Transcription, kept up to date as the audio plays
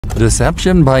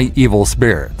Deception by evil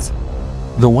spirits.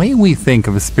 The way we think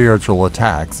of spiritual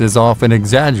attacks is often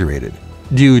exaggerated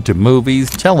due to movies,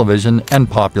 television, and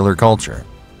popular culture.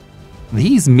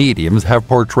 These mediums have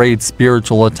portrayed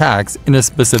spiritual attacks in a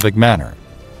specific manner.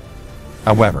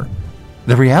 However,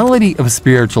 the reality of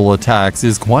spiritual attacks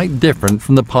is quite different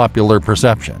from the popular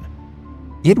perception.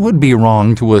 It would be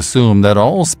wrong to assume that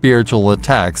all spiritual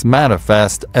attacks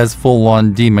manifest as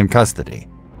full-on demon custody,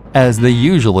 as they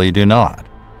usually do not.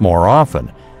 More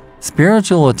often,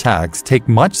 spiritual attacks take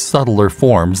much subtler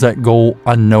forms that go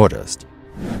unnoticed.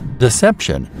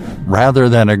 Deception, rather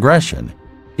than aggression,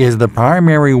 is the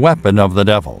primary weapon of the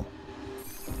devil.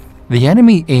 The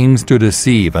enemy aims to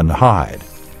deceive and hide,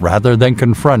 rather than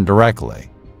confront directly.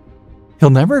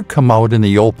 He'll never come out in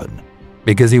the open,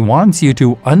 because he wants you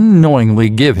to unknowingly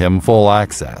give him full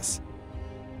access.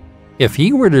 If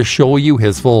he were to show you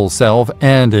his full self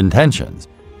and intentions,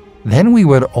 then we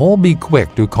would all be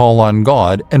quick to call on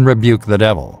God and rebuke the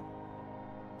devil.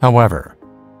 However,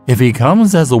 if he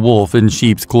comes as a wolf in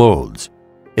sheep's clothes,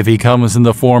 if he comes in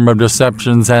the form of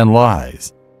deceptions and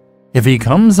lies, if he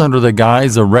comes under the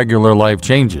guise of regular life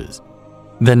changes,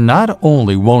 then not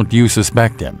only won't you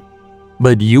suspect him,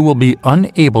 but you will be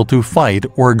unable to fight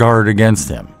or guard against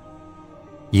him.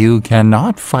 You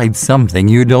cannot fight something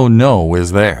you don't know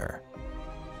is there.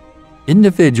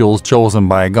 Individuals chosen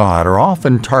by God are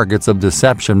often targets of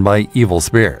deception by evil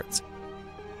spirits.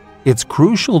 It's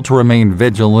crucial to remain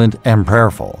vigilant and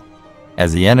prayerful,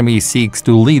 as the enemy seeks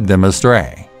to lead them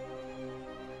astray.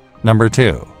 Number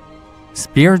 2.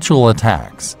 Spiritual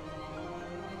attacks.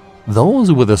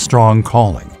 Those with a strong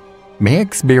calling may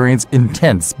experience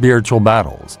intense spiritual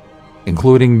battles,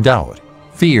 including doubt,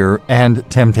 fear, and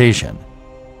temptation.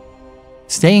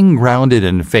 Staying grounded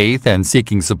in faith and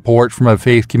seeking support from a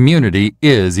faith community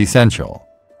is essential.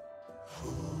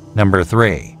 Number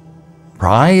 3.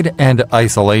 Pride and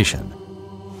isolation.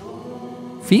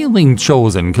 Feeling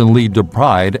chosen can lead to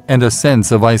pride and a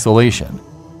sense of isolation.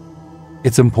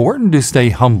 It's important to stay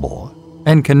humble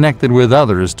and connected with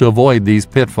others to avoid these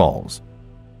pitfalls.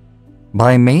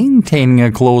 By maintaining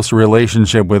a close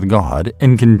relationship with God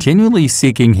and continually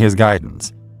seeking His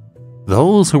guidance,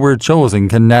 those who are chosen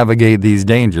can navigate these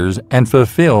dangers and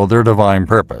fulfill their divine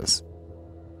purpose.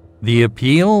 The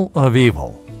appeal of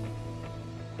evil.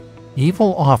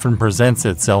 Evil often presents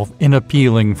itself in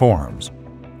appealing forms,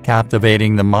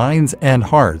 captivating the minds and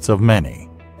hearts of many.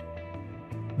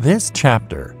 This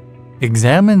chapter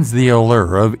examines the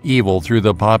allure of evil through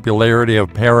the popularity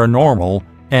of paranormal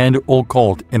and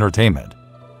occult entertainment,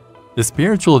 the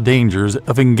spiritual dangers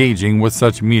of engaging with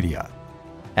such media,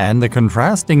 and the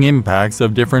contrasting impacts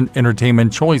of different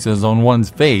entertainment choices on one's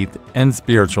faith and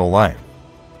spiritual life.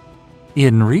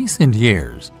 In recent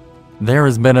years, there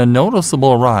has been a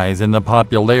noticeable rise in the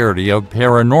popularity of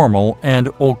paranormal and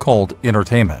occult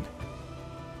entertainment.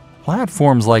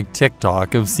 Platforms like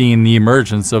TikTok have seen the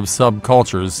emergence of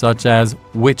subcultures such as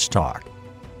witch talk,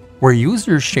 where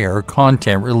users share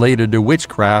content related to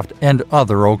witchcraft and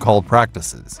other occult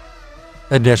practices.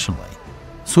 Additionally,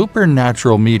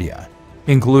 supernatural media,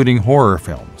 including horror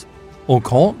films,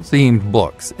 occult-themed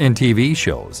books, and TV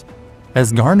shows,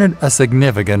 has garnered a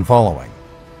significant following.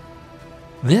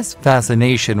 This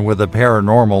fascination with the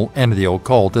paranormal and the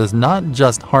occult is not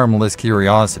just harmless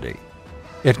curiosity.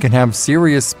 It can have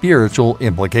serious spiritual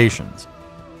implications.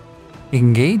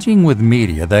 Engaging with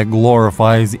media that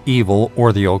glorifies evil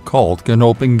or the occult can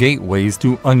open gateways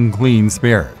to unclean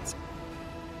spirits.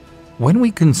 When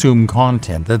we consume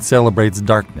content that celebrates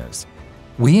darkness,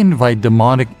 we invite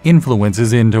demonic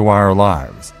influences into our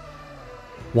lives.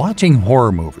 Watching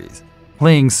horror movies,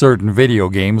 playing certain video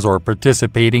games, or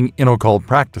participating in occult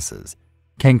practices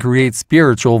can create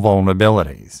spiritual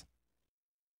vulnerabilities.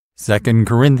 2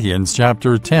 Corinthians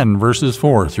chapter 10 verses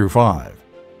 4 through 5.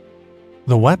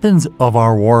 The weapons of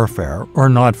our warfare are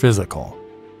not physical,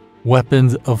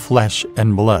 weapons of flesh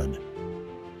and blood.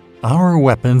 Our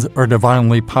weapons are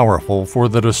divinely powerful for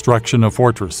the destruction of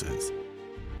fortresses.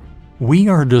 We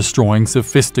are destroying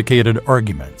sophisticated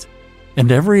arguments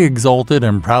and every exalted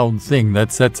and proud thing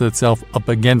that sets itself up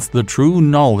against the true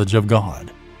knowledge of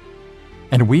God.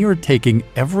 And we are taking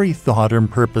every thought and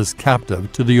purpose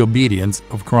captive to the obedience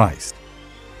of Christ.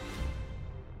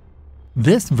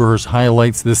 This verse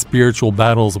highlights the spiritual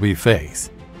battles we face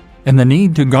and the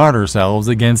need to guard ourselves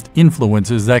against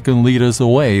influences that can lead us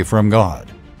away from God.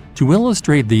 To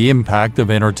illustrate the impact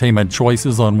of entertainment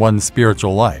choices on one's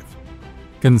spiritual life,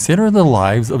 consider the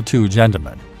lives of two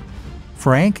gentlemen,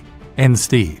 Frank and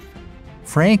Steve.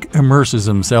 Frank immerses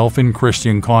himself in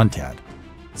Christian content,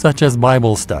 such as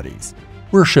Bible studies,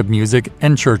 worship music,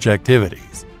 and church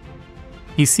activities.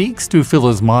 He seeks to fill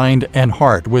his mind and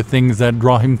heart with things that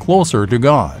draw him closer to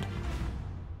God.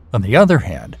 On the other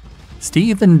hand,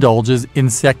 Steve indulges in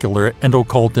secular and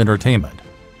occult entertainment.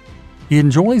 He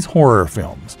enjoys horror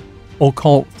films,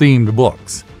 occult-themed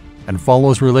books, and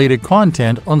follows related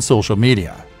content on social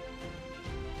media.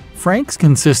 Frank's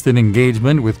consistent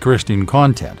engagement with Christian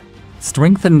content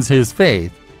strengthens his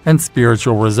faith and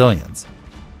spiritual resilience.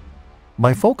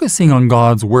 By focusing on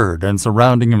God's Word and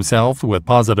surrounding himself with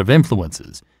positive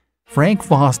influences, Frank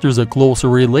fosters a closer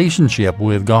relationship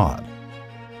with God.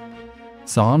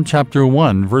 Psalm chapter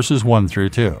 1 verses 1 through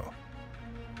 2.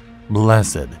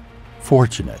 Blessed,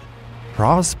 fortunate,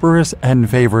 prosperous, and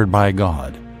favored by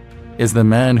God is the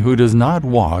man who does not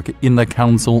walk in the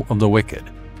counsel of the wicked,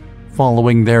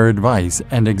 following their advice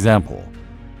and example,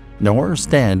 nor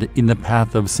stand in the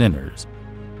path of sinners,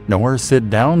 nor sit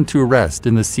down to rest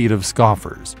in the seat of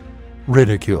scoffers,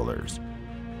 ridiculers.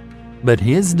 But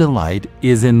his delight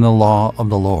is in the law of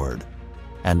the Lord,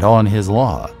 and on his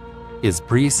law, his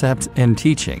precepts and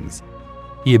teachings,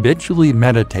 he habitually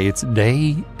meditates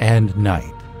day and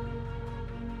night.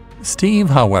 Steve,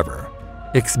 however,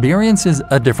 experiences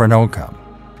a different outcome.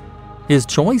 His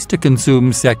choice to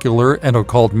consume secular and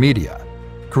occult media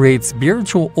creates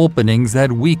spiritual openings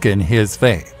that weaken his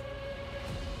faith.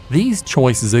 These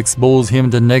choices expose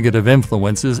him to negative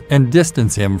influences and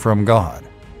distance him from God.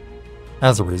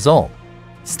 As a result,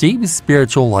 Steve's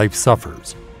spiritual life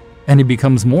suffers, and he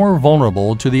becomes more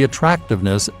vulnerable to the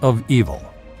attractiveness of evil.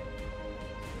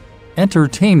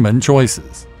 Entertainment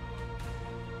choices.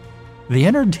 The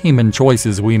entertainment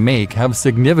choices we make have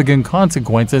significant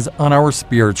consequences on our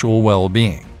spiritual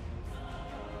well-being.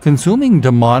 Consuming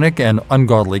demonic and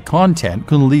ungodly content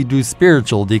can lead to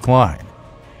spiritual decline.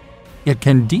 It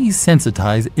can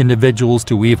desensitize individuals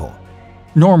to evil,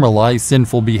 normalize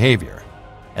sinful behavior,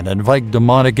 and invite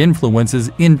demonic influences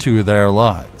into their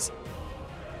lives.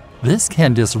 This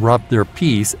can disrupt their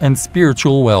peace and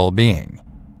spiritual well-being.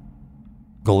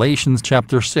 Galatians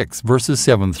chapter 6 verses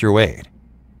 7 through 8.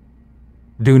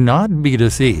 Do not be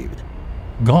deceived.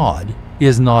 God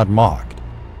is not mocked.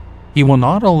 He will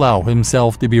not allow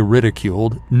himself to be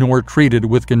ridiculed nor treated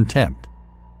with contempt,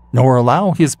 nor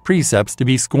allow his precepts to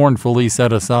be scornfully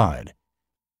set aside.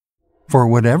 For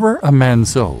whatever a man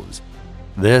sows,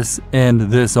 this and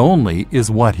this only is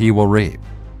what he will reap.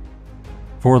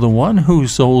 For the one who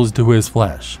sows to his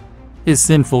flesh, his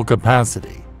sinful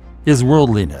capacity, his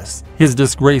worldliness, his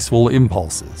disgraceful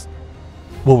impulses,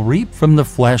 will reap from the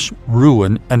flesh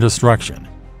ruin and destruction.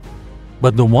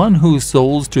 But the one who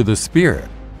sows to the Spirit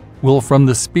will from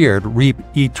the Spirit reap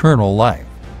eternal life.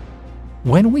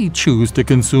 When we choose to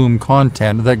consume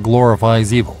content that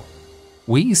glorifies evil,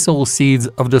 we sow seeds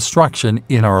of destruction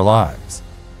in our lives.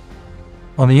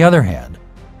 On the other hand,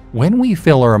 when we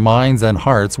fill our minds and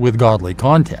hearts with godly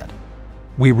content,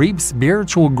 we reap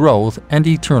spiritual growth and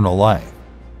eternal life.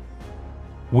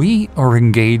 We are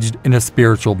engaged in a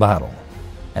spiritual battle,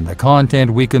 and the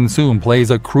content we consume plays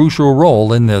a crucial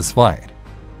role in this fight.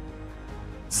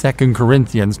 2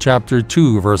 Corinthians chapter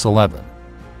 2 verse 11.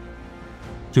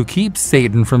 To keep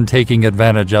Satan from taking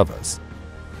advantage of us,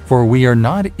 for we are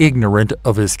not ignorant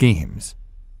of his schemes.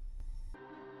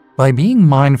 By being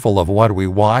mindful of what we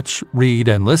watch, read,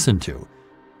 and listen to,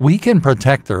 we can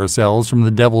protect ourselves from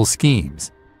the devil's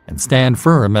schemes and stand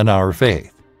firm in our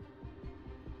faith.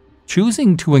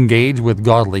 Choosing to engage with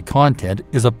godly content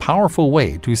is a powerful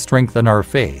way to strengthen our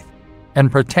faith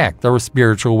and protect our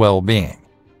spiritual well-being.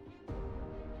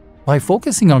 By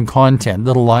focusing on content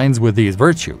that aligns with these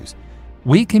virtues,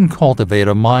 we can cultivate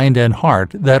a mind and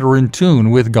heart that are in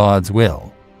tune with God's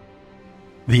will.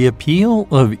 The appeal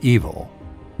of evil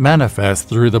manifests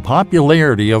through the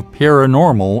popularity of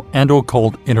paranormal and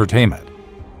occult entertainment,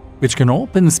 which can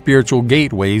open spiritual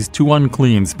gateways to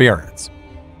unclean spirits.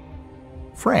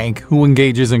 Frank, who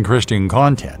engages in Christian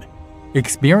content,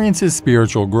 experiences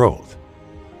spiritual growth,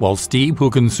 while Steve,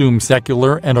 who consumes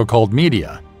secular and occult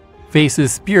media,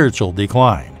 faces spiritual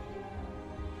decline.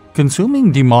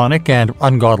 Consuming demonic and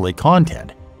ungodly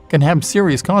content can have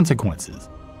serious consequences,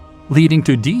 leading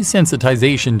to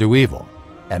desensitization to evil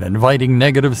and inviting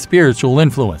negative spiritual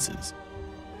influences.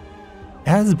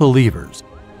 As believers,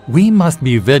 we must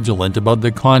be vigilant about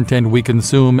the content we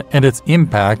consume and its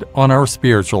impact on our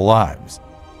spiritual lives.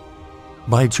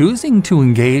 By choosing to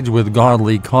engage with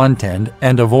godly content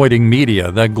and avoiding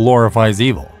media that glorifies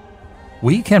evil,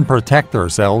 we can protect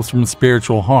ourselves from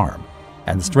spiritual harm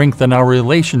and strengthen our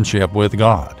relationship with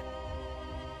God.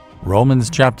 Romans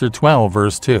chapter 12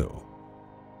 verse 2.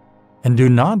 And do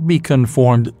not be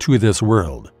conformed to this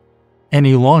world,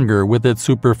 any longer with its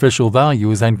superficial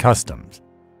values and customs,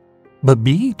 but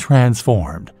be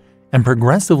transformed and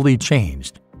progressively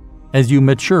changed as you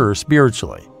mature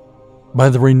spiritually by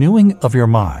the renewing of your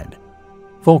mind,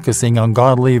 focusing on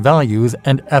godly values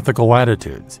and ethical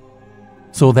attitudes,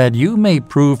 so that you may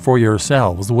prove for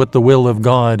yourselves what the will of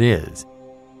God is,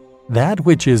 that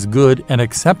which is good and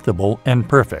acceptable and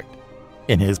perfect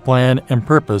in His plan and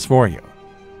purpose for you.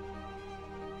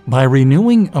 By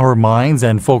renewing our minds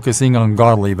and focusing on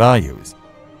godly values,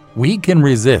 we can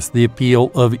resist the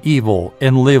appeal of evil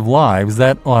and live lives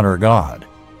that honor God.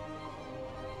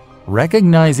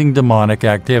 Recognizing demonic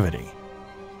activity.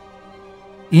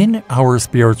 In our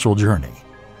spiritual journey,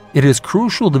 it is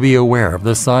crucial to be aware of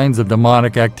the signs of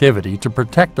demonic activity to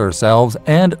protect ourselves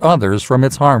and others from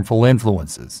its harmful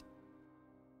influences.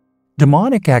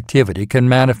 Demonic activity can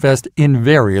manifest in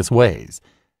various ways,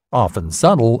 often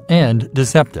subtle and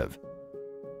deceptive.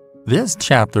 This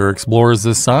chapter explores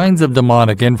the signs of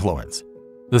demonic influence,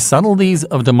 the subtleties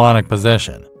of demonic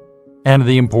possession, and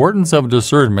the importance of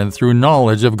discernment through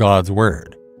knowledge of God's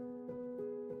Word.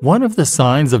 One of the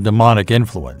signs of demonic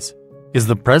influence is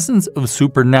the presence of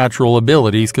supernatural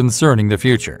abilities concerning the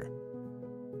future.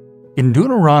 In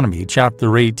Deuteronomy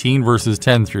chapter 18 verses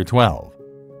 10 through 12,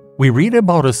 we read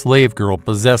about a slave girl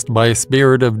possessed by a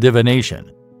spirit of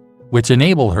divination, which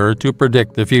enabled her to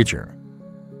predict the future.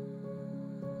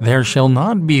 There shall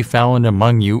not be found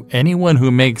among you anyone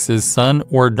who makes his son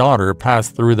or daughter pass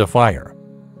through the fire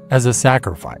as a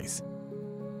sacrifice,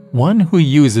 one who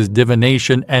uses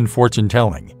divination and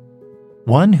fortune-telling,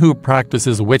 one who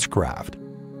practices witchcraft,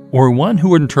 or one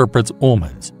who interprets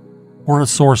omens, or a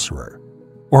sorcerer,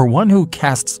 or one who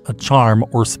casts a charm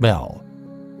or spell,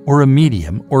 or a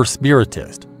medium or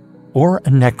spiritist, or a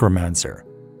necromancer,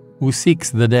 who seeks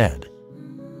the dead.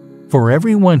 For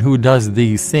everyone who does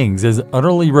these things is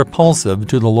utterly repulsive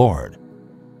to the Lord.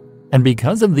 And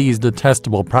because of these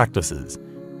detestable practices,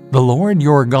 the Lord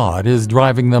your God is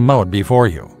driving them out before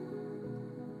you.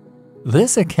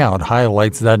 This account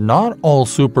highlights that not all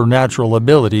supernatural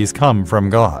abilities come from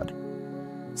God.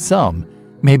 Some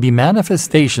may be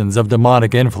manifestations of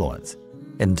demonic influence,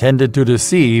 intended to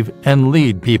deceive and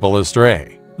lead people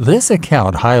astray. This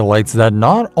account highlights that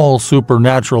not all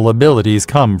supernatural abilities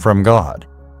come from God.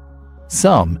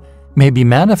 Some may be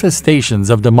manifestations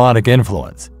of demonic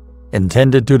influence,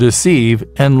 intended to deceive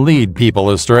and lead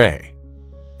people astray.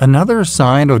 Another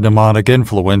sign of demonic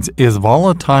influence is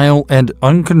volatile and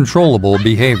uncontrollable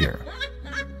behavior.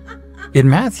 In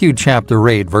Matthew chapter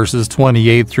 8 verses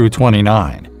 28 through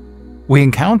 29, we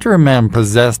encounter a man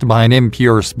possessed by an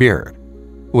impure spirit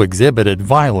who exhibited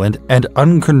violent and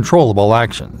uncontrollable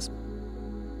actions.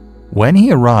 When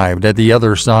he arrived at the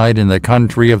other side in the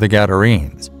country of the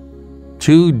Gadarenes,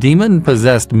 2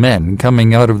 demon-possessed men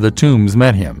coming out of the tombs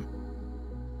met him.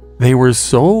 They were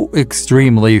so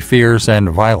extremely fierce and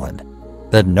violent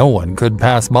that no one could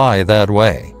pass by that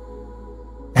way.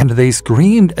 And they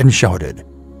screamed and shouted,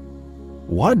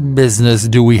 "What business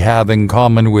do we have in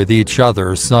common with each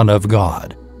other, Son of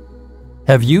God?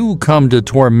 Have you come to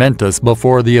torment us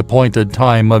before the appointed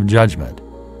time of judgment?"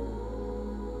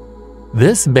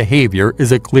 This behavior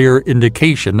is a clear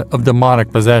indication of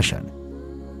demonic possession,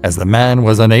 as the man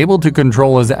was unable to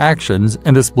control his actions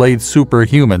and displayed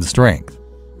superhuman strength.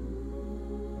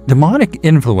 Demonic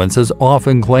influences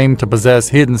often claim to possess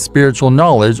hidden spiritual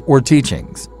knowledge or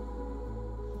teachings.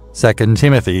 2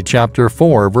 Timothy chapter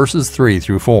 4 verses 3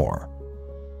 through 4.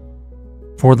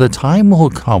 For the time will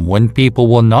come when people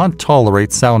will not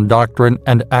tolerate sound doctrine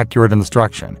and accurate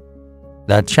instruction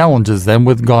that challenges them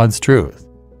with God's truth,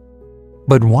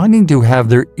 but wanting to have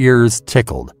their ears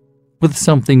tickled with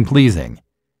something pleasing,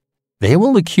 they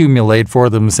will accumulate for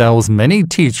themselves many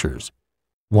teachers,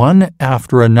 one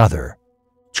after another,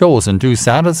 chosen to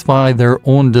satisfy their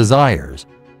own desires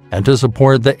and to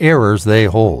support the errors they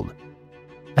hold,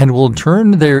 and will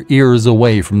turn their ears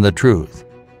away from the truth,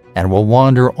 and will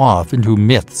wander off into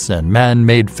myths and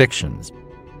man-made fictions,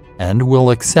 and will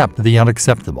accept the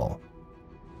unacceptable.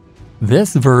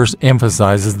 This verse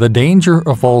emphasizes the danger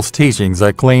of false teachings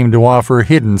that claim to offer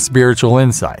hidden spiritual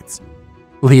insights,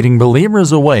 leading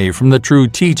believers away from the true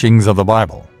teachings of the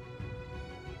Bible.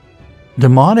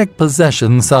 Demonic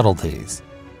possession subtleties.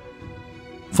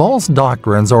 False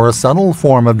doctrines are a subtle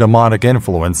form of demonic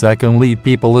influence that can lead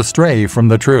people astray from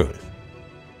the truth.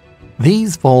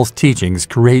 These false teachings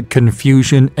create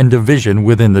confusion and division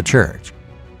within the church,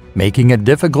 making it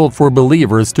difficult for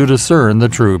believers to discern the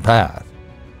true path.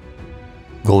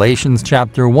 Galatians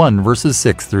chapter 1 verses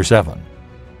 6 through 7.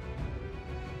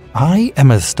 I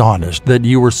am astonished that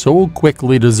you were so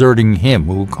quickly deserting him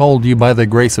who called you by the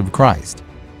grace of Christ,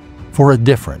 for a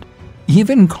different,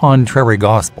 even contrary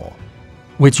gospel,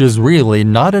 which is really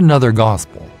not another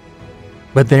gospel.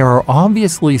 But there are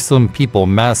obviously some people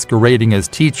masquerading as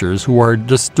teachers who are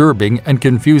disturbing and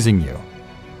confusing you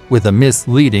with a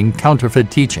misleading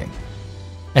counterfeit teaching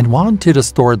and want to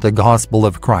distort the gospel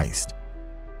of Christ,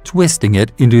 twisting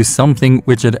it into something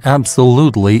which it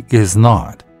absolutely is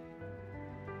not.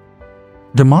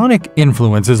 Demonic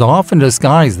influences often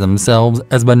disguise themselves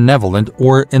as benevolent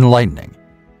or enlightening,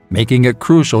 making it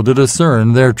crucial to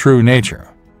discern their true nature.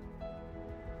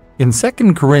 In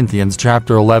 2 Corinthians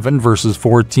chapter 11 verses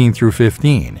 14 through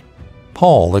 15,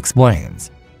 Paul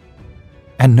explains,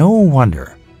 "And no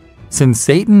wonder, since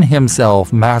Satan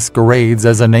himself masquerades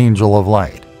as an angel of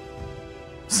light.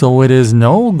 So it is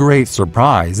no great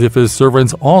surprise if his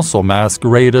servants also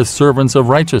masquerade as servants of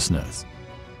righteousness,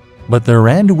 but their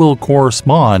end will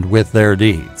correspond with their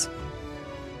deeds."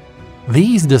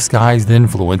 These disguised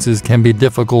influences can be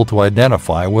difficult to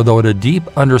identify without a deep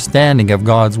understanding of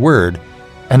God's Word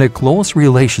and a close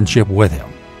relationship with Him.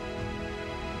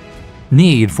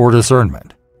 Need for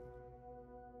discernment.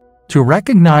 To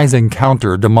recognize and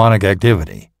counter demonic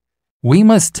activity, we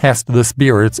must test the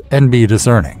spirits and be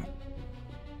discerning.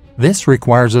 This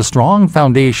requires a strong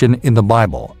foundation in the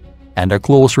Bible and a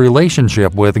close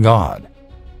relationship with God.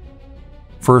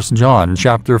 1 John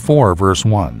chapter 4 verse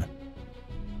 1.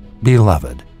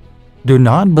 Beloved, do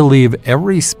not believe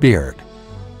every spirit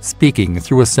speaking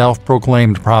through a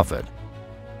self-proclaimed prophet.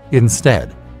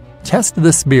 Instead, test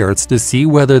the spirits to see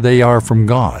whether they are from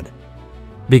God,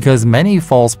 because many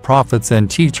false prophets and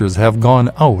teachers have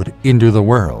gone out into the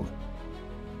world.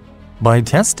 By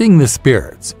testing the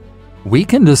spirits, we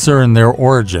can discern their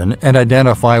origin and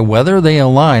identify whether they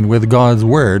align with God's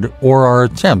Word or are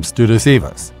attempts to deceive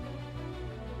us.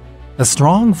 A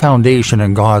strong foundation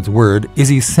in God's Word is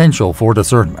essential for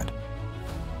discernment.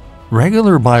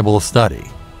 Regular Bible study,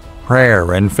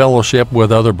 prayer, and fellowship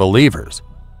with other believers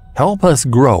help us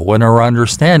grow in our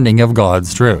understanding of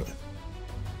God's truth.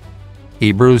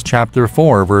 Hebrews chapter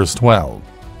 4 verse 12.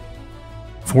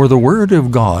 For the Word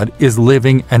of God is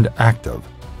living and active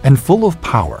and full of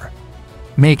power,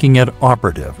 making it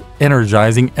operative,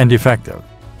 energizing, and effective.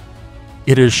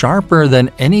 It is sharper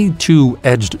than any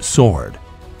two-edged sword,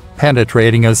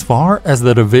 penetrating as far as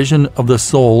the division of the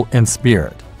soul and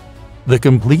spirit, the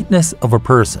completeness of a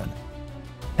person,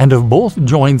 and of both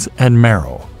joints and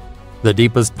marrow, the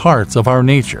deepest parts of our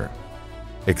nature,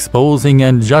 exposing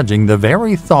and judging the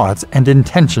very thoughts and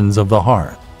intentions of the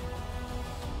heart.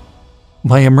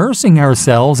 By immersing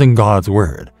ourselves in God's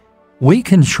Word, we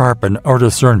can sharpen our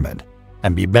discernment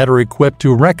and be better equipped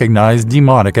to recognize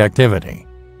demonic activity.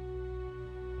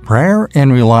 Prayer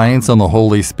and reliance on the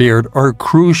Holy Spirit are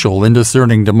crucial in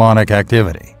discerning demonic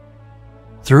activity.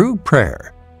 Through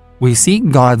prayer, we seek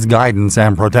God's guidance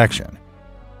and protection.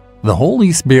 The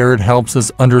Holy Spirit helps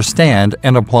us understand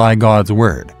and apply God's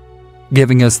Word,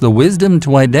 giving us the wisdom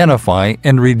to identify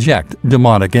and reject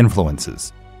demonic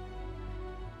influences.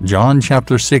 John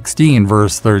chapter 16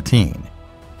 verse 13.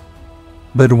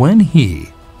 But when He,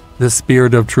 the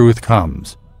Spirit of truth,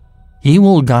 comes, He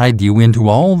will guide you into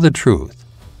all the truth,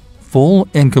 full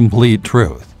and complete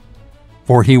truth.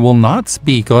 For He will not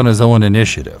speak on His own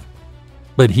initiative,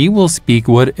 but He will speak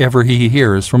whatever He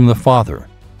hears from the Father,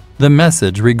 the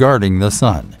message regarding the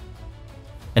Son,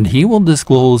 and He will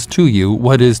disclose to you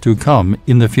what is to come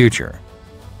in the future.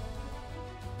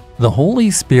 The Holy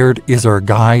Spirit is our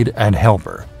guide and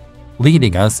helper,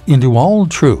 leading us into all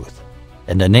truth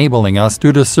and enabling us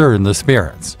to discern the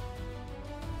spirits.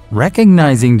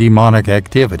 Recognizing demonic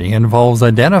activity involves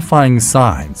identifying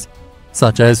signs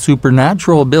such as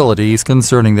supernatural abilities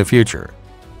concerning the future,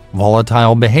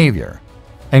 volatile behavior,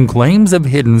 and claims of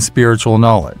hidden spiritual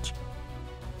knowledge.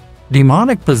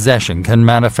 Demonic possession can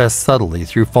manifest subtly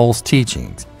through false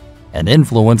teachings and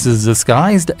influences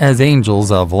disguised as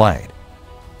angels of light.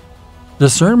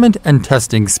 Discernment and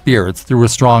testing spirits through a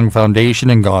strong foundation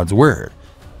in God's Word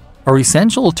are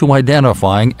essential to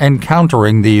identifying and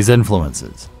countering these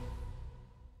influences.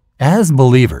 As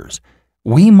believers,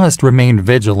 we must remain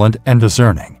vigilant and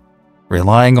discerning,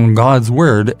 relying on God's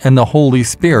Word and the Holy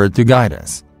Spirit to guide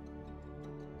us.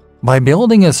 By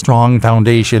building a strong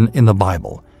foundation in the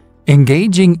Bible,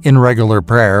 engaging in regular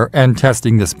prayer, and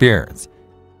testing the spirits,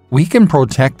 we can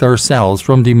protect ourselves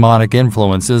from demonic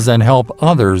influences and help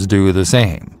others do the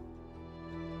same.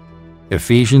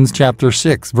 Ephesians chapter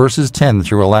 6 verses 10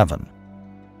 through 11.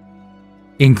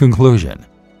 In conclusion,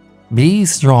 be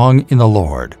strong in the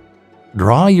Lord,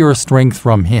 draw your strength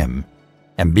from Him,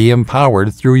 and be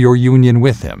empowered through your union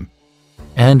with Him,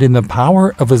 and in the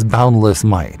power of His boundless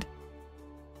might.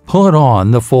 Put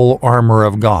on the full armor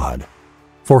of God,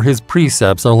 for His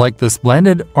precepts are like the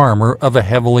splendid armor of a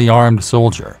heavily armed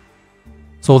soldier.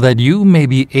 so that you may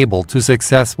be able to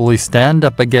successfully stand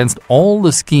up against all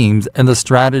the schemes and the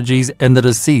strategies and the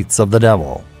deceits of the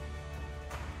devil.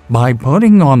 By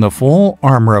putting on the full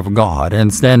armor of God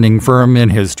and standing firm in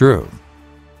His truth,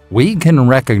 we can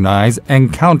recognize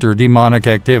and counter demonic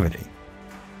activity,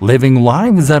 living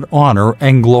lives that honor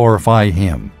and glorify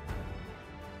Him.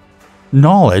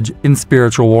 Knowledge in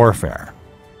spiritual warfare.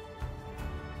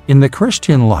 In the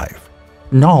Christian life,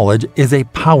 knowledge is a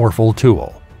powerful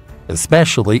tool,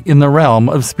 especially in the realm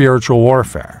of spiritual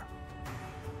warfare.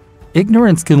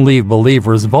 Ignorance can leave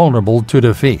believers vulnerable to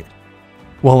defeat,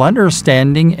 while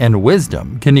understanding and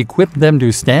wisdom can equip them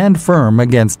to stand firm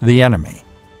against the enemy.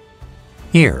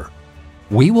 Here,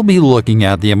 we will be looking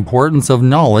at the importance of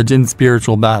knowledge in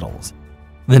spiritual battles,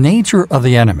 the nature of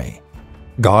the enemy,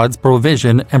 God's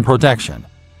provision and protection,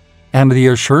 and the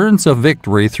assurance of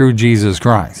victory through Jesus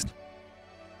Christ.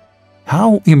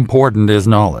 How important is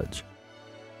knowledge?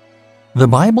 The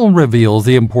Bible reveals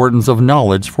the importance of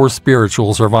knowledge for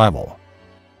spiritual survival.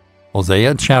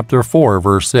 Hosea chapter 4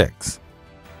 verse 6.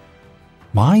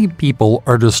 My people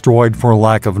are destroyed for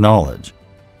lack of knowledge,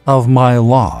 of my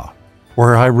law,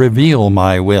 where I reveal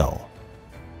my will.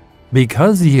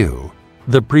 Because you,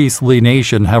 the priestly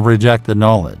nation, have rejected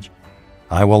knowledge,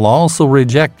 I will also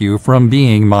reject you from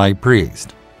being my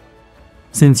priest.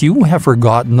 Since you have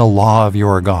forgotten the law of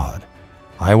your God,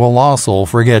 I will also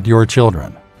forget your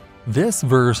children. This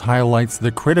verse highlights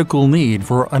the critical need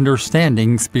for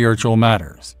understanding spiritual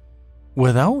matters.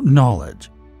 Without knowledge,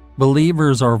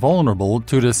 believers are vulnerable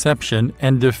to deception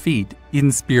and defeat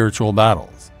in spiritual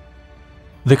battles.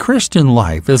 The Christian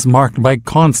life is marked by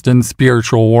constant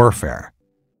spiritual warfare.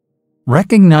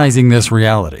 Recognizing this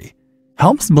reality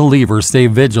helps believers stay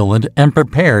vigilant and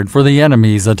prepared for the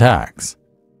enemy's attacks.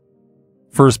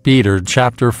 1 Peter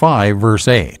chapter 5 verse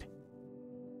 8.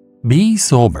 Be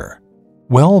sober,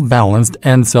 well-balanced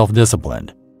and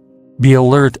self-disciplined. Be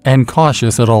alert and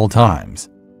cautious at all times.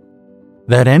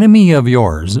 That enemy of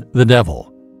yours, the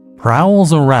devil,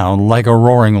 prowls around like a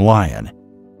roaring lion,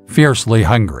 fiercely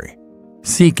hungry,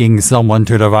 seeking someone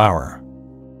to devour.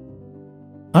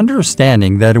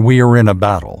 Understanding that we are in a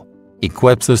battle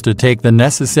equips us to take the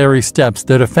necessary steps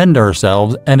to defend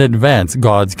ourselves and advance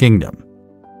God's kingdom.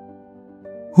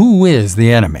 Who is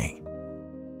the enemy?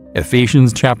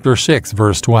 Ephesians chapter 6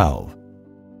 verse 12.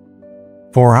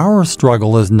 For our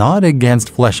struggle is not against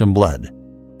flesh and blood,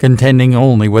 contending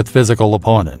only with physical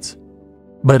opponents,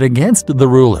 but against the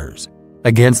rulers,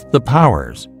 against the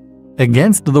powers,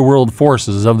 against the world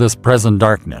forces of this present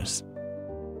darkness,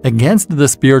 against the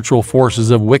spiritual forces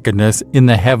of wickedness in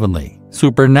the heavenly,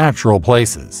 supernatural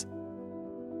places.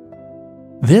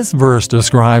 This verse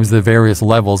describes the various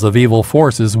levels of evil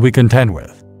forces we contend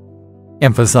with,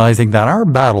 emphasizing that our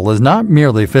battle is not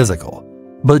merely physical,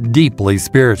 but deeply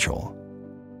spiritual.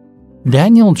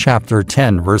 Daniel chapter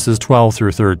 10 verses 12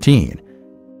 through 13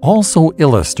 also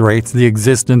illustrates the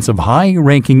existence of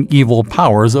high-ranking evil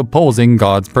powers opposing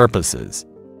God's purposes.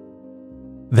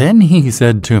 Then he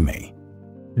said to me,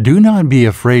 Do not be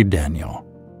afraid, Daniel,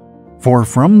 for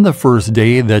from the first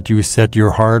day that you set your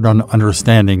heart on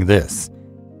understanding this,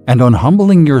 and on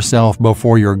humbling yourself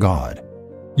before your God,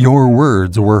 your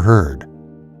words were heard,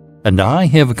 and I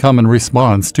have come in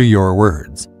response to your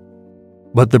words.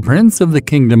 But the prince of the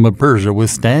kingdom of Persia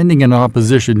was standing in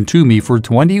opposition to me for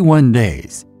 21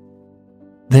 days.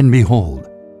 Then behold,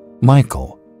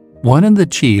 Michael, one of the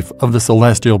chief of the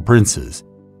celestial princes,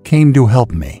 came to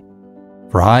help me,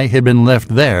 for I had been left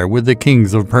there with the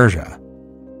kings of Persia.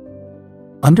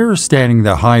 Understanding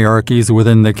the hierarchies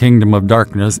within the kingdom of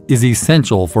darkness is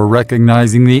essential for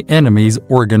recognizing the enemy's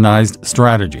organized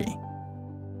strategy.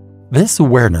 This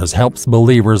awareness helps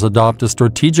believers adopt a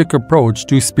strategic approach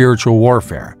to spiritual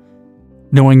warfare,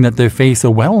 knowing that they face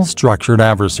a well-structured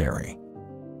adversary.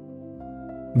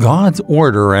 God's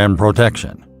order and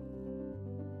protection.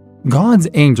 God's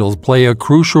angels play a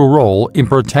crucial role in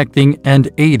protecting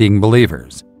and aiding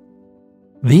believers.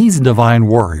 These divine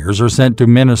warriors are sent to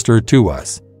minister to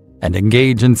us and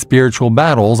engage in spiritual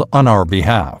battles on our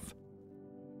behalf.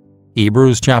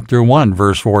 Hebrews chapter 1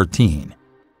 verse 14.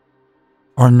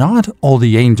 Are not all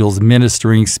the angels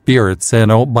ministering spirits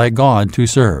sent out by God to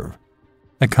serve,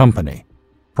 accompany,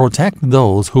 protect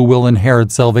those who will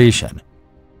inherit salvation?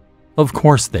 Of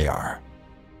course they are.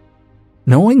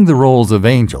 Knowing the roles of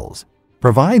angels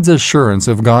provides assurance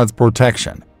of God's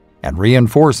protection and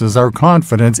reinforces our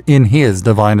confidence in His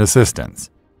divine assistance.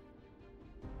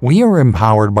 We are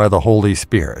empowered by the Holy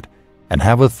Spirit and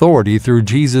have authority through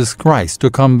Jesus Christ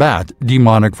to combat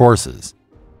demonic forces.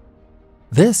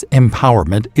 This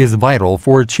empowerment is vital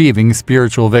for achieving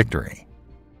spiritual victory.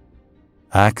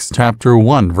 Acts chapter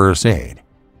 1 verse 8.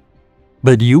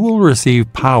 But you will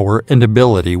receive power and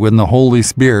ability when the Holy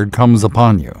Spirit comes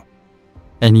upon you,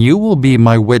 and you will be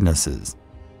my witnesses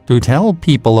to tell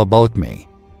people about me,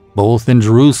 both in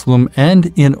Jerusalem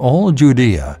and in all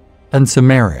Judea and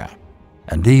Samaria,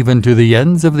 and even to the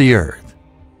ends of the earth."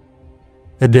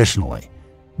 Additionally,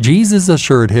 Jesus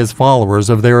assured his followers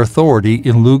of their authority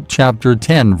in Luke chapter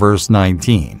 10, verse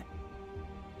 19.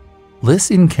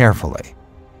 "Listen carefully.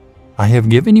 I have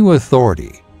given you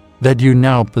authority that you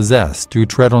now possess to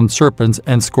tread on serpents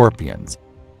and scorpions,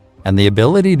 and the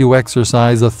ability to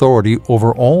exercise authority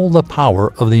over all the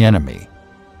power of the enemy,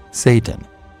 Satan,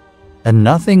 and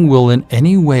nothing will in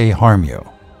any way harm you."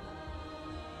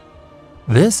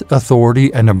 This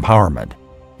authority and empowerment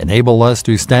enable us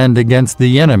to stand against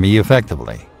the enemy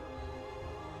effectively.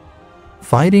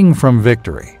 Fighting from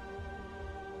victory.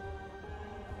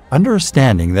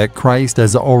 Understanding that Christ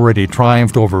has already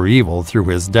triumphed over evil through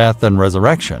his death and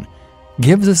resurrection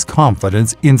gives us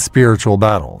confidence in spiritual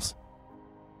battles.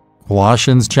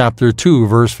 Colossians chapter 2,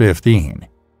 verse 15.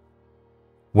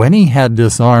 "When he had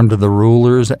disarmed the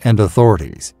rulers and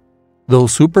authorities,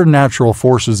 those supernatural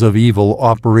forces of evil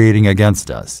operating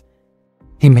against us,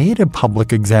 he made a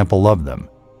public example of them,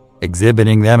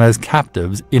 exhibiting them as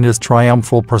captives in his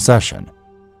triumphal procession,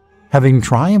 having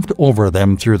triumphed over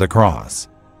them through the cross."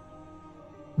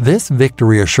 This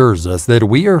victory assures us that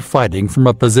we are fighting from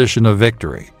a position of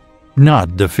victory,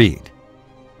 not defeat.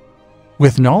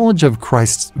 With knowledge of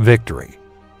Christ's victory,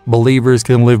 believers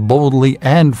can live boldly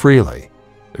and freely,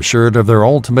 assured of their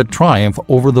ultimate triumph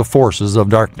over the forces of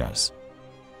darkness.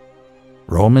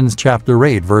 Romans chapter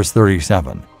 8, verse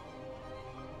 37.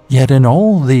 "Yet in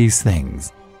all these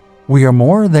things, we are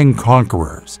more than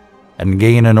conquerors, and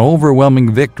gain an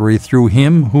overwhelming victory through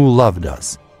him who loved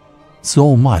us,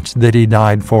 so much that he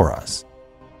died for us."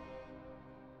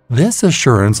 This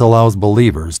assurance allows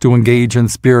believers to engage in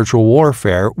spiritual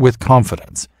warfare with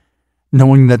confidence,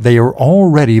 knowing that they are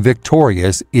already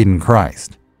victorious in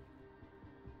Christ.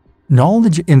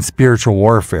 Knowledge in spiritual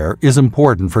warfare is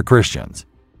important for Christians.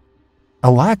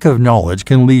 A lack of knowledge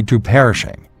can lead to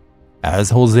perishing, as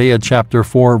Hosea chapter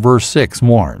 4, verse 6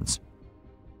 warns.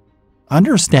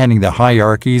 Understanding the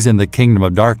hierarchies in the kingdom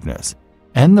of darkness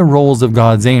and the roles of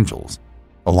God's angels,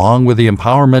 along with the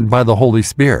empowerment by the Holy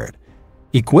Spirit,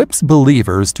 equips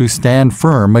believers to stand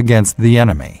firm against the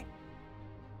enemy.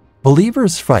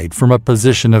 Believers fight from a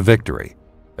position of victory,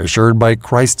 assured by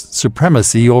Christ's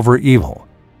supremacy over evil,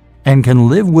 and can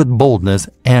live with boldness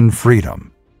and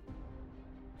freedom.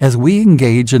 As we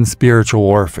engage in spiritual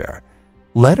warfare,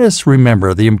 let us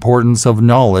remember the importance of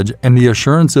knowledge and the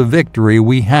assurance of victory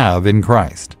we have in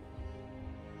Christ.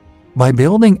 By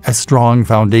building a strong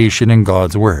foundation in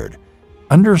God's Word,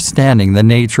 understanding the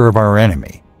nature of our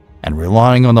enemy, and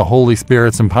relying on the Holy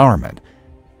Spirit's empowerment,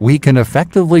 we can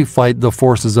effectively fight the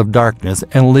forces of darkness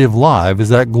and live lives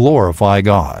that glorify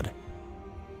God.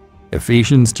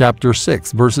 Ephesians chapter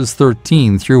 6, verses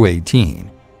 13 through 18.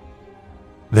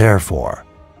 "Therefore,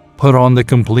 put on the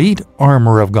complete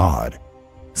armor of God,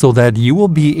 so that you will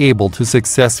be able to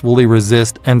successfully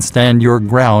resist and stand your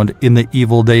ground in the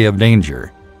evil day of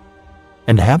danger.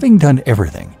 And having done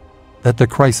everything that the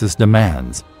crisis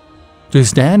demands, to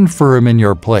stand firm in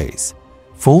your place,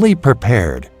 fully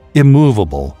prepared,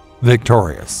 immovable,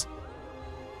 victorious.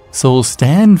 So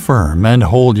stand firm and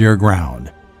hold your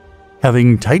ground,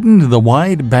 having tightened the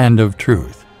wide band of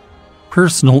truth,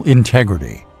 personal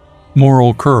integrity,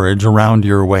 moral courage around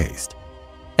your waist,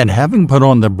 and having put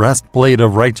on the breastplate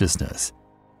of righteousness,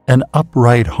 an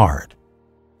upright heart,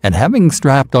 and having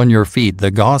strapped on your feet the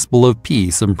gospel of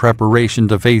peace in preparation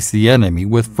to face the enemy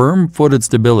with firm-footed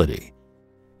stability,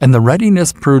 and the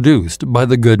readiness produced by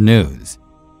the good news.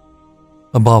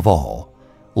 Above all,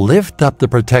 lift up the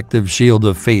protective shield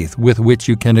of faith with which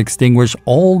you can extinguish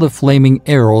all the flaming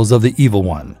arrows of the evil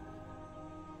one,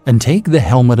 and take the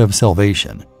helmet of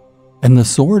salvation and the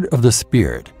sword of the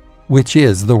Spirit, which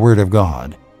is the Word of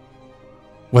God.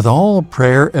 With all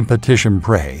prayer and petition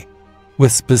pray,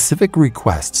 with specific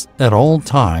requests at all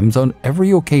times on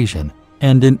every occasion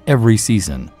and in every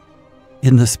season,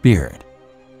 in the Spirit.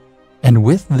 And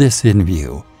with this in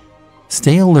view,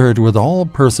 stay alert with all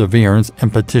perseverance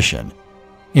and petition,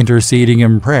 interceding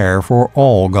in prayer for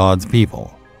all God's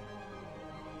people.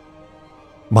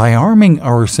 By arming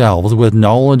ourselves with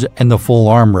knowledge and the full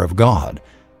armor of God,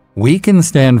 we can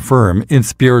stand firm in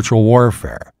spiritual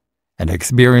warfare and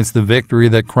experience the victory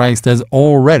that Christ has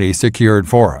already secured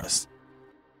for us.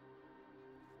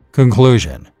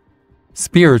 Conclusion: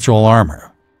 Spiritual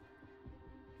armor.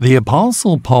 The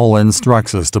Apostle Paul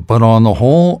instructs us to put on the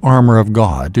whole armor of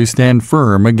God to stand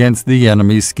firm against the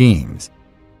enemy's schemes.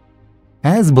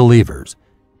 As believers,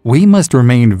 we must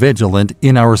remain vigilant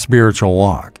in our spiritual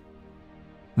walk.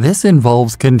 This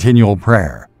involves continual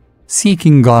prayer,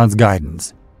 seeking God's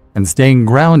guidance, and staying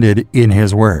grounded in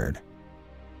His Word.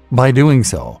 By doing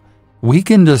so, we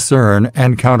can discern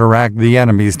and counteract the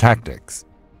enemy's tactics.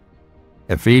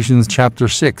 Ephesians chapter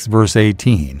 6, verse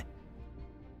 18.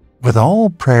 With all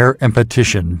prayer and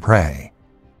petition pray,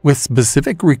 with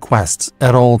specific requests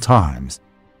at all times,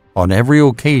 on every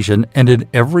occasion and in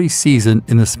every season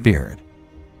in the Spirit.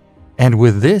 And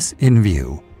with this in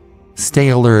view, stay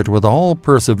alert with all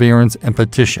perseverance and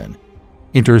petition,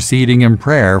 interceding in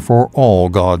prayer for all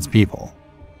God's people.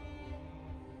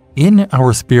 In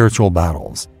our spiritual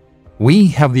battles, we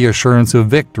have the assurance of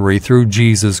victory through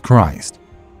Jesus Christ.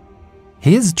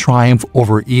 His triumph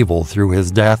over evil through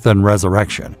His death and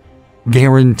resurrection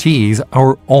guarantees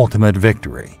our ultimate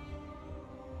victory.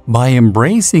 By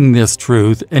embracing this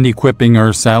truth and equipping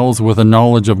ourselves with a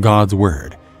knowledge of God's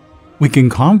Word, we can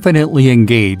confidently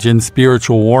engage in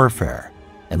spiritual warfare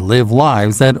and live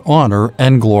lives that honor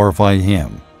and glorify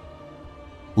Him.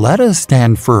 Let us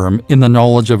stand firm in the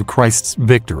knowledge of Christ's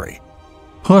victory,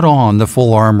 put on the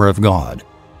full armor of God,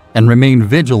 and remain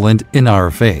vigilant in our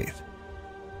faith.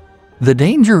 The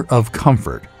danger of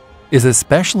comfort is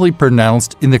especially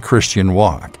pronounced in the Christian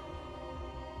walk.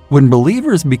 When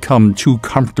believers become too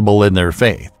comfortable in their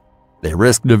faith, they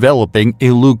risk developing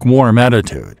a lukewarm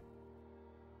attitude.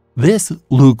 This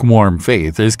lukewarm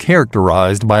faith is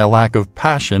characterized by a lack of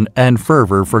passion and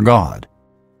fervor for God,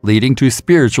 leading to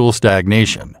spiritual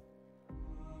stagnation.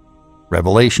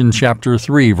 Revelation chapter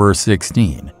 3, verse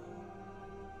 16.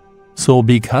 So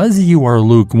because you are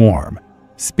lukewarm,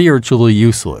 spiritually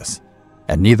useless,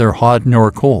 and neither hot nor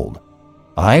cold,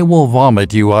 I will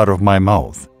vomit you out of my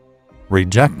mouth,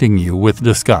 rejecting you with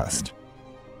disgust.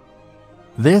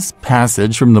 This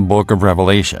passage from the book of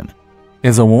Revelation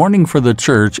is a warning for the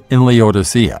church in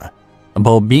Laodicea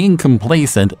about being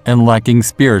complacent and lacking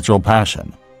spiritual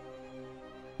passion.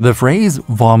 The phrase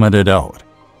vomited out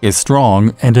is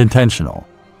strong and intentional,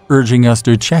 urging us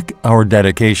to check our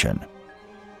dedication.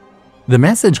 The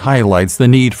message highlights the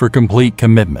need for complete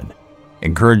commitment,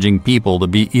 encouraging people to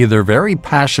be either very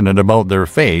passionate about their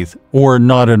faith or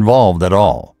not involved at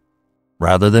all,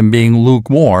 rather than being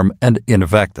lukewarm and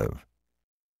ineffective.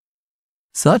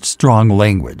 Such strong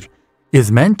language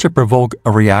is meant to provoke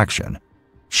a reaction,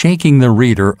 shaking the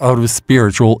reader out of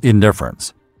spiritual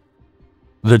indifference.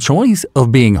 The choice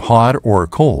of being hot or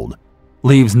cold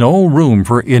leaves no room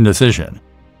for indecision,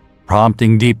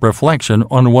 prompting deep reflection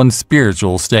on one's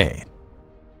spiritual state.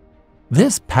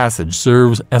 This passage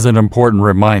serves as an important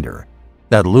reminder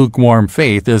that lukewarm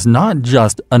faith is not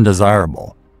just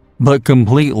undesirable, but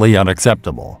completely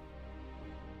unacceptable.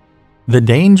 The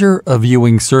danger of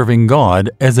viewing serving God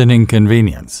as an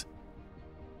inconvenience.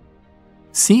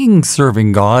 Seeing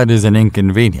serving God as an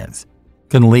inconvenience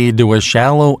can lead to a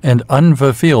shallow and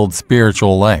unfulfilled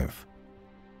spiritual life.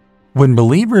 When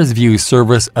believers view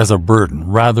service as a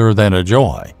burden rather than a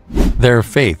joy, their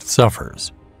faith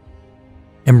suffers.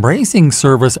 Embracing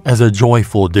service as a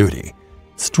joyful duty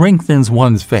strengthens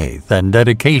one's faith and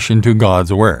dedication to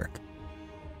God's work.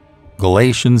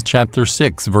 Galatians chapter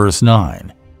 6, verse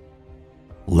 9.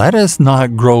 Let us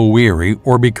not grow weary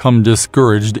or become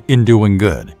discouraged in doing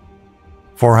good,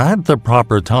 for at the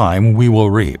proper time we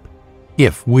will reap,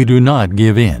 if we do not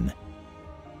give in.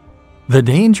 The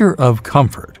danger of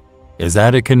comfort is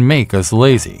that it can make us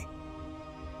lazy.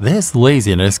 This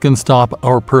laziness can stop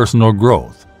our personal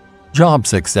growth, job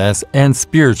success, and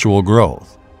spiritual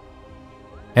growth.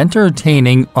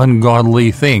 Entertaining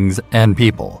ungodly things and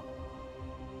people.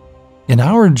 In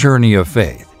our journey of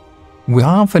faith, we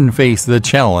often face the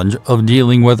challenge of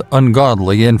dealing with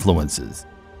ungodly influences.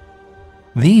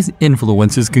 These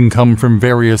influences can come from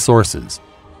various sources,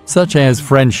 such as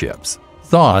friendships,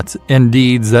 thoughts, and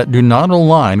deeds that do not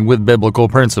align with biblical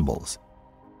principles.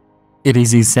 It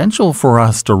is essential for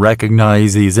us to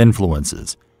recognize these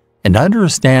influences and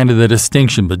understand the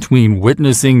distinction between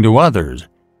witnessing to others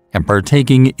and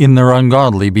partaking in their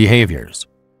ungodly behaviors.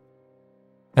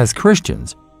 As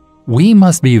Christians, we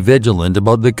must be vigilant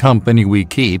about the company we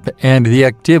keep and the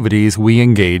activities we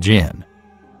engage in.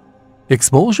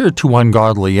 Exposure to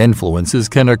ungodly influences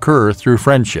can occur through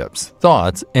friendships,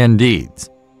 thoughts, and deeds.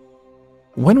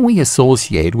 When we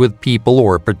associate with people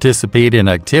or participate in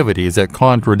activities that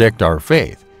contradict our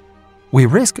faith, we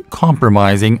risk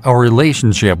compromising our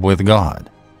relationship with God.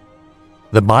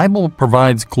 The Bible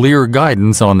provides clear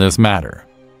guidance on this matter.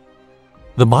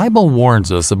 The Bible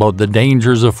warns us about the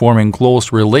dangers of forming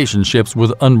close relationships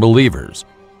with unbelievers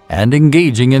and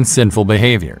engaging in sinful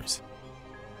behaviors.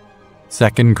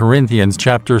 2 Corinthians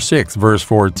chapter 6, verse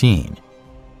 14.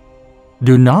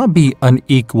 Do not be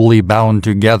unequally bound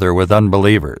together with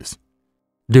unbelievers.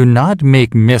 Do not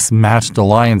make mismatched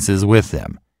alliances with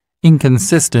them,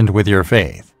 inconsistent with your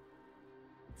faith.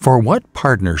 For what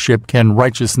partnership can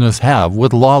righteousness have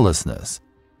with lawlessness?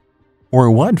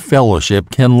 Or what fellowship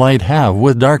can light have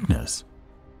with darkness?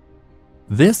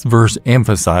 This verse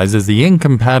emphasizes the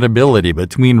incompatibility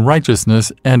between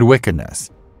righteousness and wickedness,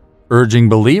 urging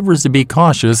believers to be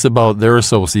cautious about their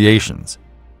associations.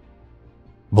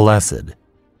 Blessed,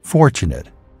 fortunate,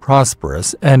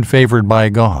 prosperous, and favored by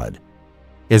God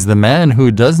is the man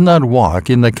who does not walk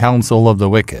in the counsel of the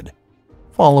wicked,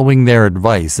 following their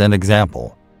advice and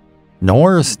example,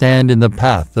 nor stand in the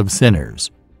path of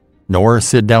sinners, nor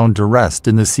sit down to rest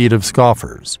in the seat of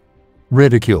scoffers,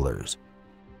 ridiculers.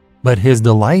 But his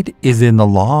delight is in the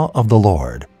law of the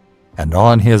Lord, and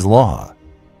on his law,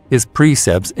 his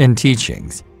precepts and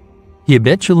teachings, he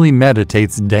habitually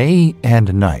meditates day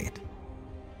and night.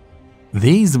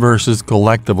 These verses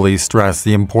collectively stress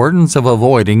the importance of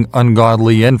avoiding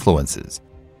ungodly influences,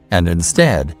 and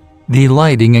instead,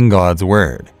 delighting in God's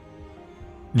Word.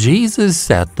 Jesus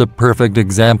set the perfect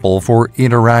example for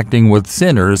interacting with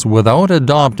sinners without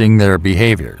adopting their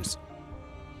behaviors.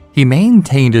 He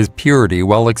maintained his purity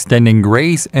while extending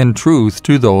grace and truth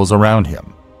to those around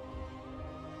him.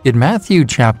 In Matthew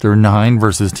chapter 9,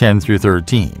 verses 10 through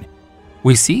 13,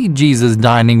 we see Jesus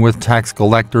dining with tax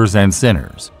collectors and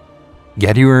sinners,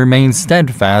 yet he remains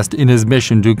steadfast in his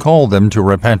mission to call them to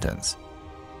repentance.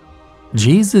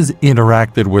 Jesus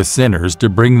interacted with sinners to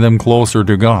bring them closer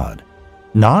to God,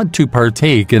 not to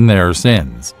partake in their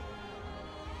sins.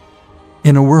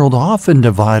 In a world often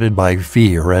divided by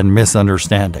fear and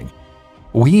misunderstanding,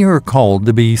 we are called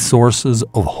to be sources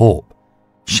of hope,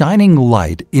 shining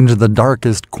light into the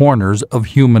darkest corners of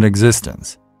human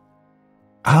existence.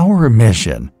 Our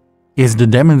mission is to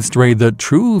demonstrate that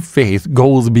true faith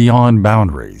goes beyond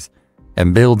boundaries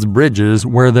and builds bridges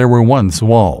where there were once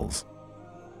walls.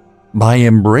 By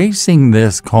embracing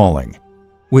this calling,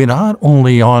 we not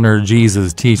only honor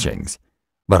Jesus' teachings,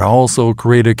 but also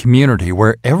create a community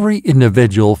where every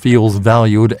individual feels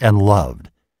valued and loved,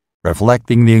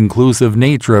 reflecting the inclusive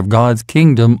nature of God's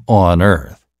kingdom on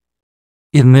earth.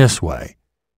 In this way,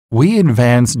 we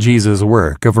advance Jesus'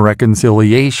 work of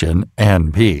reconciliation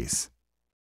and peace.